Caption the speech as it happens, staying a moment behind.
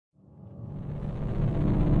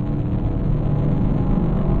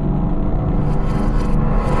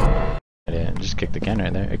kick the can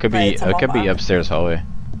right there. It could be. It could be upstairs hallway.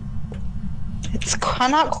 It's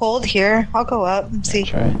not cold here. I'll go up and see.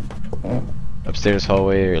 Try. Upstairs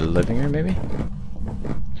hallway or living room maybe.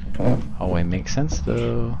 Hallway makes sense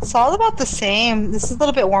though. It's all about the same. This is a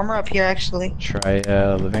little bit warmer up here actually. Try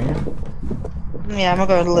living room. Yeah, I'm gonna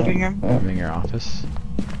go to the living room. Living your office.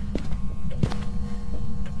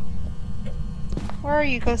 Where are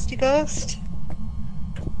you, ghosty ghost?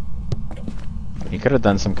 You could have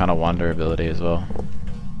done some kind of wander ability as well.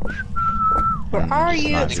 Where are just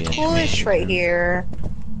you? not It's being coolish right here.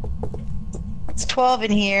 It's 12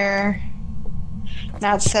 in here.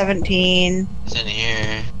 Now it's 17. It's in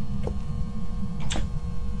here.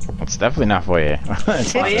 It's definitely not foyer. It's not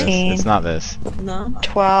this. 15. It's not this. No.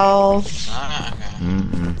 12.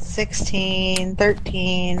 Okay. 16.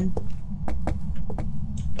 13.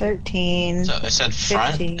 13. So it said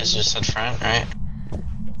front? 15. It just said front, right?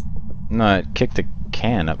 No, it kicked the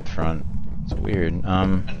can up front. It's weird.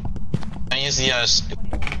 I use the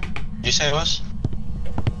did you say it was?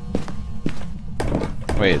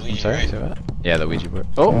 Wait, I'm Ouija, sorry, right? say what? Yeah, the Ouija board.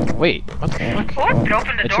 Oh, wait, what the fuck? Oh, it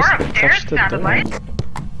opened the It door just upstairs, touched the sounded door. like.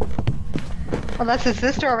 Unless it's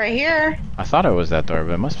this door right here. I thought it was that door,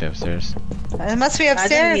 but it must be upstairs. It must be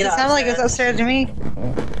upstairs. mean It sounded like it was upstairs to me.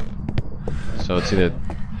 So it's either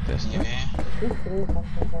this door.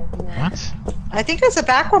 What? I think it's the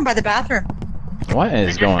back one by the bathroom. What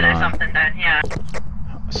is going There's on? something then, yeah.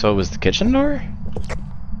 So it was the kitchen door? Yeah,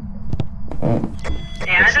 I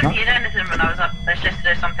It's didn't not- hear anything when I was up.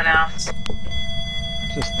 There's something else.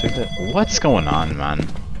 Just took it. What's going on, man?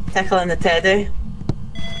 Tickling the teddy.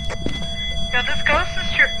 Yo, this ghost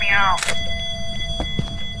has tripped me out.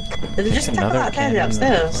 Did it just tickle that teddy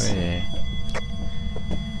upstairs? foyer.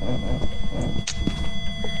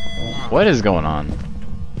 What is going on?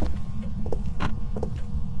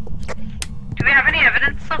 Do we have any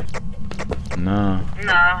evidence of? No.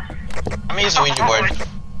 No. I'm gonna use the Ouija board.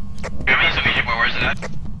 I'm gonna use the Ouija board. Where's it at?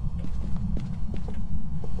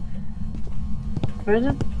 Where is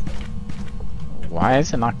it? Why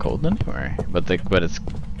is it not cold anywhere? But it's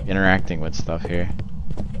interacting with stuff here.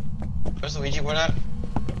 Where's the Ouija board at?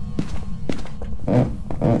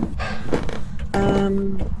 I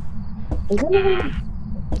don't know.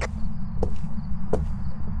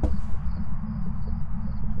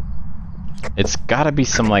 It's gotta be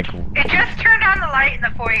some like. It just turned on the light in the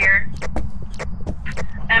foyer.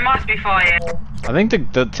 It must be foyer. I think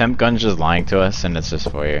the temp gun's just lying to us, and it's just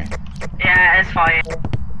foyer. Yeah, it's foyer.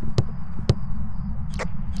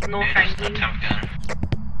 No thank The you. temp gun.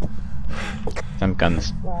 Temp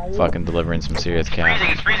gun's fucking delivering some serious Freezing,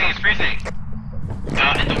 cat. it's freezing, it's freezing.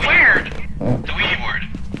 In the Where? board. The Ouija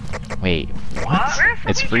board. Wait, what? Where's the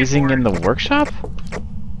It's Ouija freezing board? in the workshop?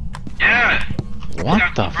 Yeah. What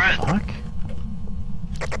got the the bread. fuck?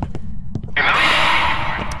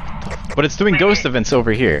 Remember? But it's doing Wait. ghost events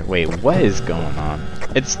over here. Wait, what is going on?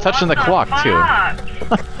 It's touching the clock too.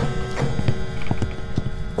 fuck?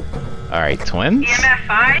 Alright, twins? EMF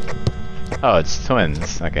 5? Oh, it's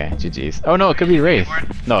twins. Okay, GG's. Oh no, it could be Wraith.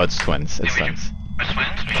 No, it's twins. It's twins. It's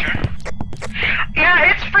twins, be sure.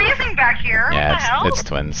 Yeah, it's freezing back here. What the Yeah, hell? it's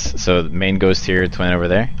twins. So the main ghost here, twin over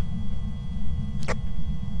there.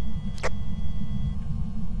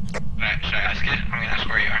 Should I ask it? I'm gonna ask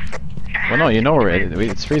where you are. Well, no, you know where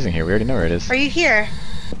it's freezing here. We already know where it is. Are you here?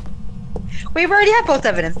 We've already had both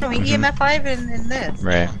evidence. No, we Mhm. EMF 5 and this.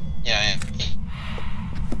 Right. Yeah.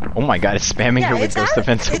 Oh my god, it's spamming Yeah, her with it's ghost not-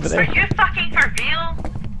 events over it's- Are there. you fucking for real?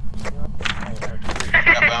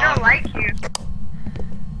 I don't like you.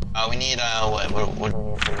 We need, what?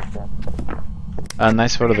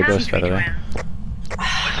 Nice photo of the ghost, by the way.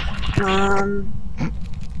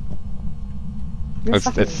 You're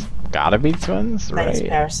It's gotta be twins, nice right?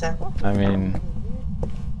 person. I mean,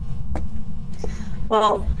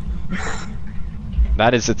 Well,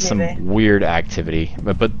 that is some Maybe. weird activity,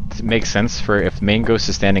 but it makes sense for if main ghost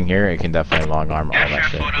is standing here, it can definitely long arm all that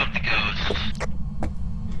shit. Photo of the ghost.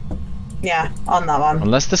 yeah, on that one.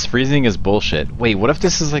 Unless this freezing is bullshit. Wait, what if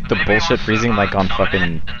this is like the bullshit freezing like on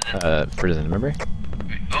fucking prison? Remember?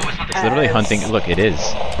 Oh, it's not It's literally It's- hunting. Look, it is.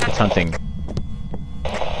 It's hunting.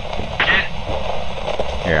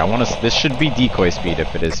 Here, I want to. This should be decoy speed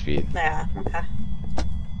if it is speed. Yeah, okay.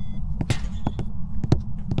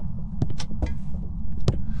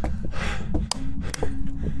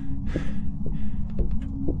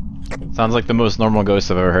 Sounds like the most normal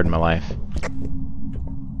ghost I've ever heard in my life.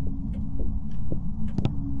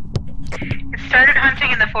 It started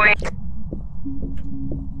hunting in the foyer.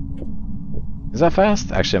 Is that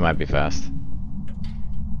fast? Actually, it might be fast.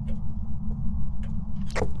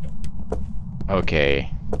 Okay.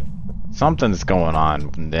 Something's going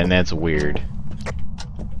on, and that's weird.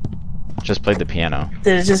 just played the piano.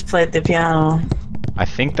 They just played the piano. I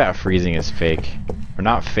think that freezing is fake. Or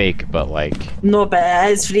not fake, but like... No, but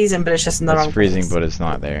it is freezing, but it's just in the wrong It's freezing, place. but it's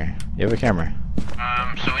not there. You have a camera.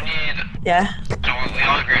 So we need... Yeah. So we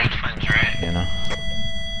all agree on twins, right? You know?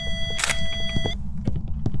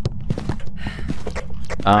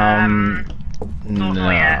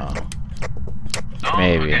 No. Oh,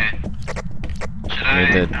 Maybe. okay. Should I...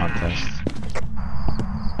 We did hunt test.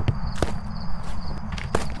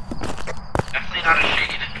 Definitely not a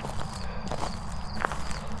shade.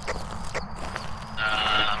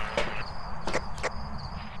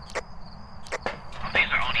 These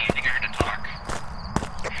are only using her to talk.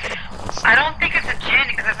 I don't think it's a Jinn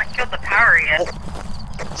because it hasn't killed the power yet.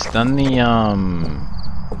 It's done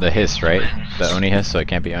the hiss, right? The Oni hiss, so it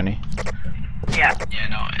can't be Oni? Yeah. Yeah,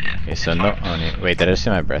 no, Okay, so no Oni. Wait, did I just see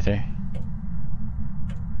my breath here?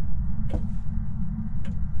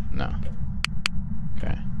 No.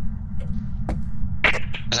 Okay.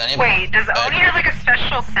 Wait, does Oni have like a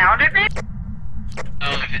special sound in it?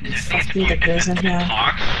 No, if Fucking the prison, yeah.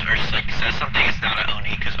 talks or like says something, it's not an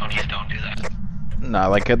Oni, because Onis don't do that. No,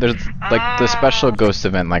 like there's like the special ghost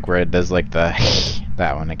event, like where it does like the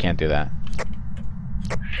that one. I can't do that.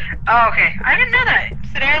 Oh, okay. I didn't know that.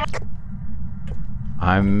 Today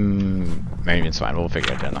Maybe it's fine. We'll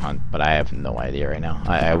figure it out during the hunt, but I have no idea right now.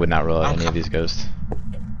 I would not rule out any of these ghosts.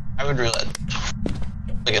 I would rule it.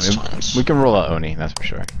 I guess twins. We can rule out Oni, that's for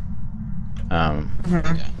sure. Yeah.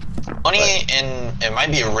 Oni, and it might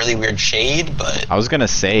be a really weird shade, but I was gonna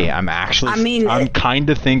say I'm kind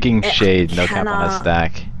of thinking shade. No cap on a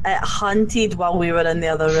stack. It hunted while we were in the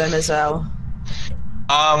other room as well.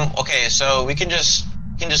 okay, so we can just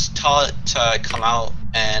tell it to come out,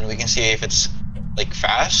 and we can see if it's like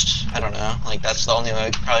fast. I don't know. Like that's the only way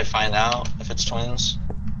we could probably find out if it's twins.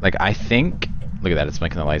 Like I think, look at that, it's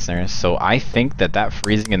making the lights there. So I think that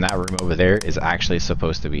freezing in that room over there is actually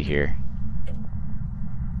supposed to be here.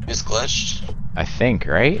 It's glitched. I think,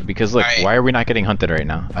 right? Because look, why are we not getting hunted right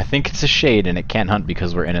now? I think it's a shade and it can't hunt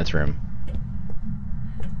because we're in its room.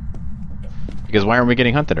 Because why aren't we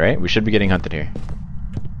getting hunted, right? We should be getting hunted here.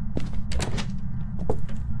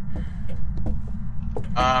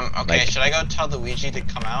 Okay, like, should I go tell the Ouija to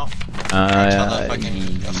come out? Tell the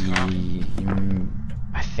fucking ghost to come out?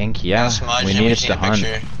 I think, yeah. We needed to hunt.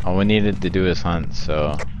 All we needed to do is hunt,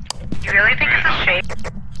 so... You really think it's a shade?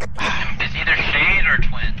 It's either shade or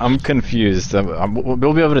twins. I'm confused.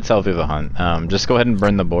 We'll be able to tell through the hunt. Just go ahead and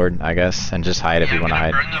burn the board, I guess, and just hide if you want to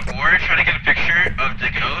hide. Burn the board, try to get a picture of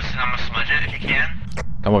the ghost, and I'm gonna smudge it if you can.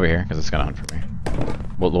 Come over here, because it's gonna hunt for me.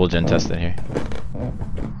 We'll gen test it here.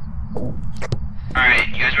 Alright,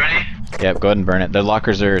 you guys ready? Yep, go ahead and burn it. The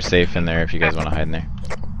lockers are safe in there if you guys want to hide in there.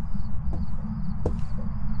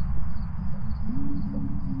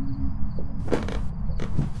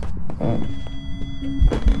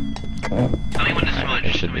 Tell me when to smudge.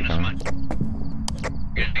 It should be coming.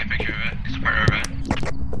 You're gonna take a picture of it. It's part of it.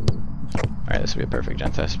 Alright, this will be a perfect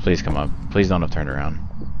gen test. Please come up. Please don't have turned around.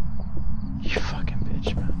 You fucking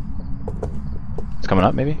bitch, man. It's coming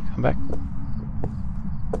up, maybe? Come back.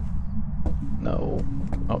 No.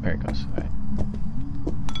 Oh, here it goes. Alright.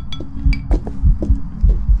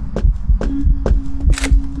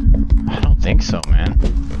 I don't think so, man.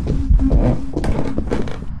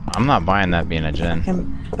 I'm not buying that being a gen.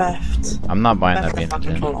 Biffed. I'm not buying that Biffed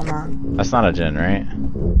being a gen. total, man. That's not a gen, right?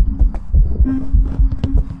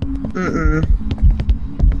 Mm-mm.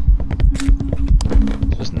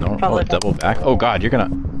 It's just normal. Oh, double back. Oh god, you're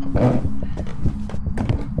gonna...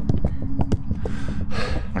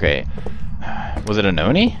 Okay. Was it an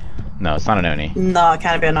Oni? No, it's not an Oni. No, it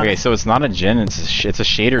can't be an Oni. Okay, so it's not a Jinn, it's a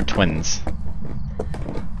Shader Twins.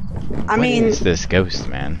 I mean... What is this ghost,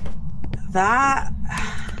 man? That...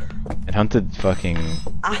 It hunted fucking...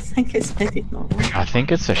 I think it's maybe not. I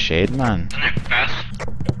think it's a Shade, man. Isn't it fast?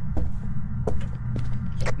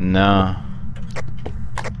 No.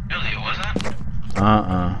 Really, it wasn't?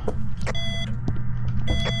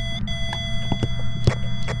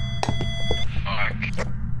 Fuck.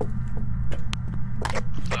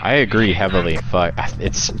 I agree heavily. Fuck.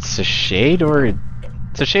 It's a Shade or...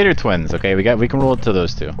 It's a Shader Twins, okay? We can roll it to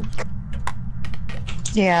those two.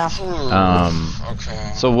 Yeah.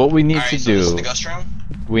 Okay. So what we need to so do... this is the ghost room?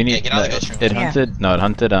 We need... Yeah, get out of the ghost room. It hunted... No, it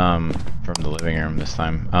hunted, from the living room this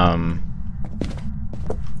time.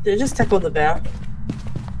 Did it just tickle the bear?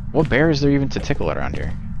 What bear is there even to tickle around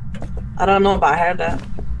here? I don't know, but I heard that.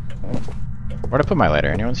 Where'd I put my lighter?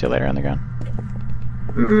 Anyone see a lighter on the ground?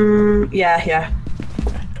 Yeah.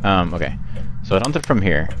 Okay. So it hunted from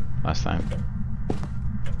here last time.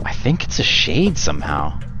 I think it's a Shade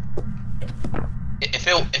somehow. If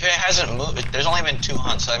it hasn't moved, there's only been 2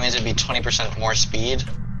 hunts, so that means it'd be 20% more speed,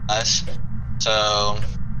 less. So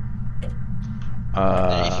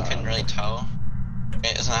if you couldn't really tell,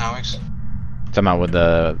 isn't that how it works? Talking about with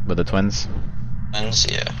the twins. Twins,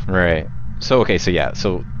 yeah. Right. So okay,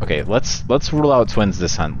 let's rule out twins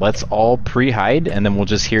this hunt. Let's all pre-hide, and then we'll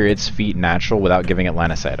just hear its feet natural without giving it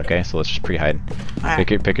line of sight. Okay, so let's just pre-hide. Right.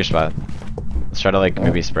 Pick your spot. Let's try to like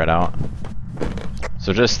maybe spread out.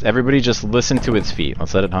 So everybody just listen to its feet.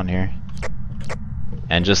 Let's let it hunt here.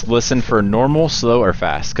 And just listen for normal, slow, or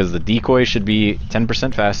fast, because the decoy should be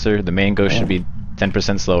 10% faster, the main ghost should be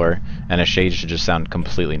 10% slower, and a shade should just sound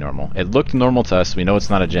completely normal. It looked normal to us. We know it's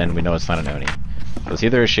not a Jinn. We know it's not an Oni. So it's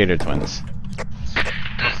either a shade or twins.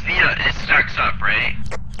 It stacks up, right?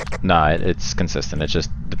 Nah, it's consistent. It's just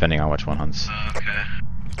depending on which one hunts. Okay.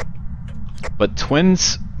 But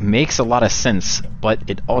twins makes a lot of sense, but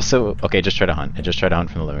it also... Okay, just try to hunt. Just try to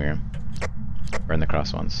hunt from the living room. Or in the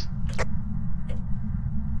cross ones.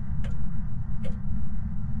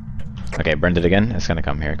 Okay, burned it again. It's gonna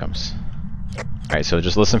come. Here it comes. Alright, so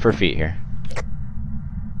just listen for feet here.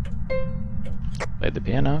 Play the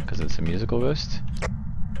piano, because it's a musical ghost.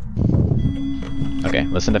 Okay,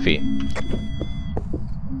 listen to feet.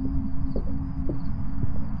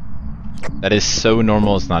 That is so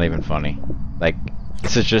normal, it's not even funny. Like,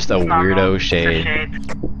 this is just a weirdo shade.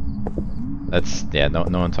 That's, yeah, no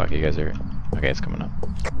one talk, you guys are... Okay, it's coming up.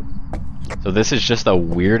 So this is just a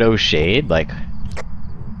weirdo shade? Like...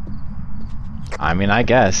 I mean, I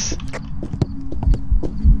guess.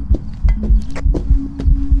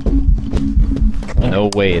 No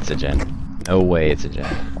way it's a Jinn. No way it's a Jinn.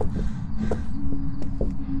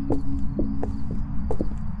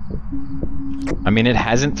 I mean, it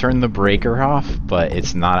hasn't turned the breaker off, but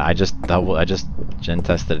it's not. I just Jinn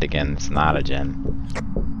tested it again. It's not a Jinn.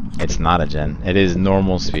 It's not a Jinn. It is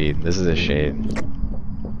normal speed. This is a shade.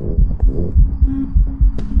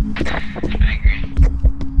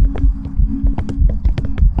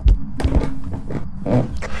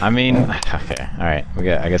 I mean, okay, alright,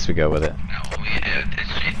 I guess we go with it.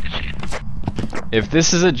 If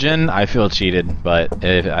this is a Jinn, I feel cheated, but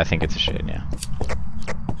I think it's a shade, yeah.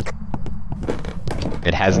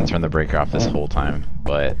 It hasn't turned the breaker off this whole time,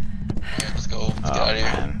 but... Let's go. Let's get out of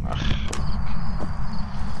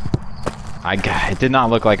here. It did not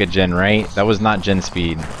look like a Jinn, right? That was not Jinn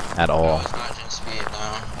speed at all. No, it's not Jinn speed,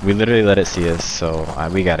 no. We literally let it see us, so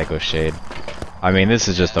we gotta go shade. I mean, this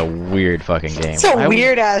is just a weird fucking game. It's a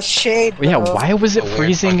weird ass shade. Yeah, why was it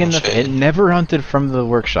freezing in the... shade. It never hunted from the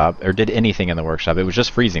workshop, or did anything in the workshop. It was just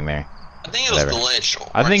freezing there. I think it was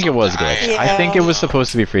glitched. I think it was glitched. Yeah. I think it was supposed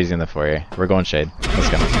to be freezing in the foyer. We're going shade. Let's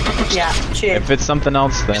go. Yeah, shade. If it's something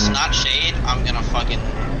else, then... If it's not shade, I'm gonna fucking...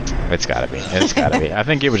 It's gotta be. It's gotta be. I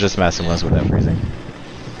think it was just messing with us with that freezing.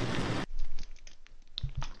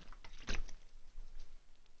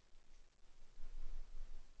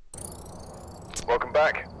 Welcome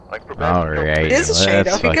back. Alright, It is a shade,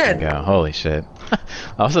 let's that'll be fucking good. go. Holy shit. That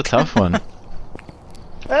was a tough one.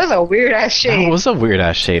 That was a weird ass shade. That was a weird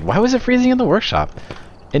ass shade. Why was it freezing in the workshop?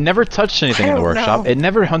 It never touched anything in the workshop. It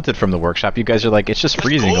never hunted from the workshop. You guys are like, it's just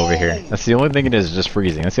freezing over here. That's the only thing it is, just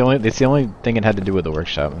freezing. That's the only thing it had to do with the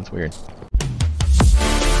workshop. That's weird.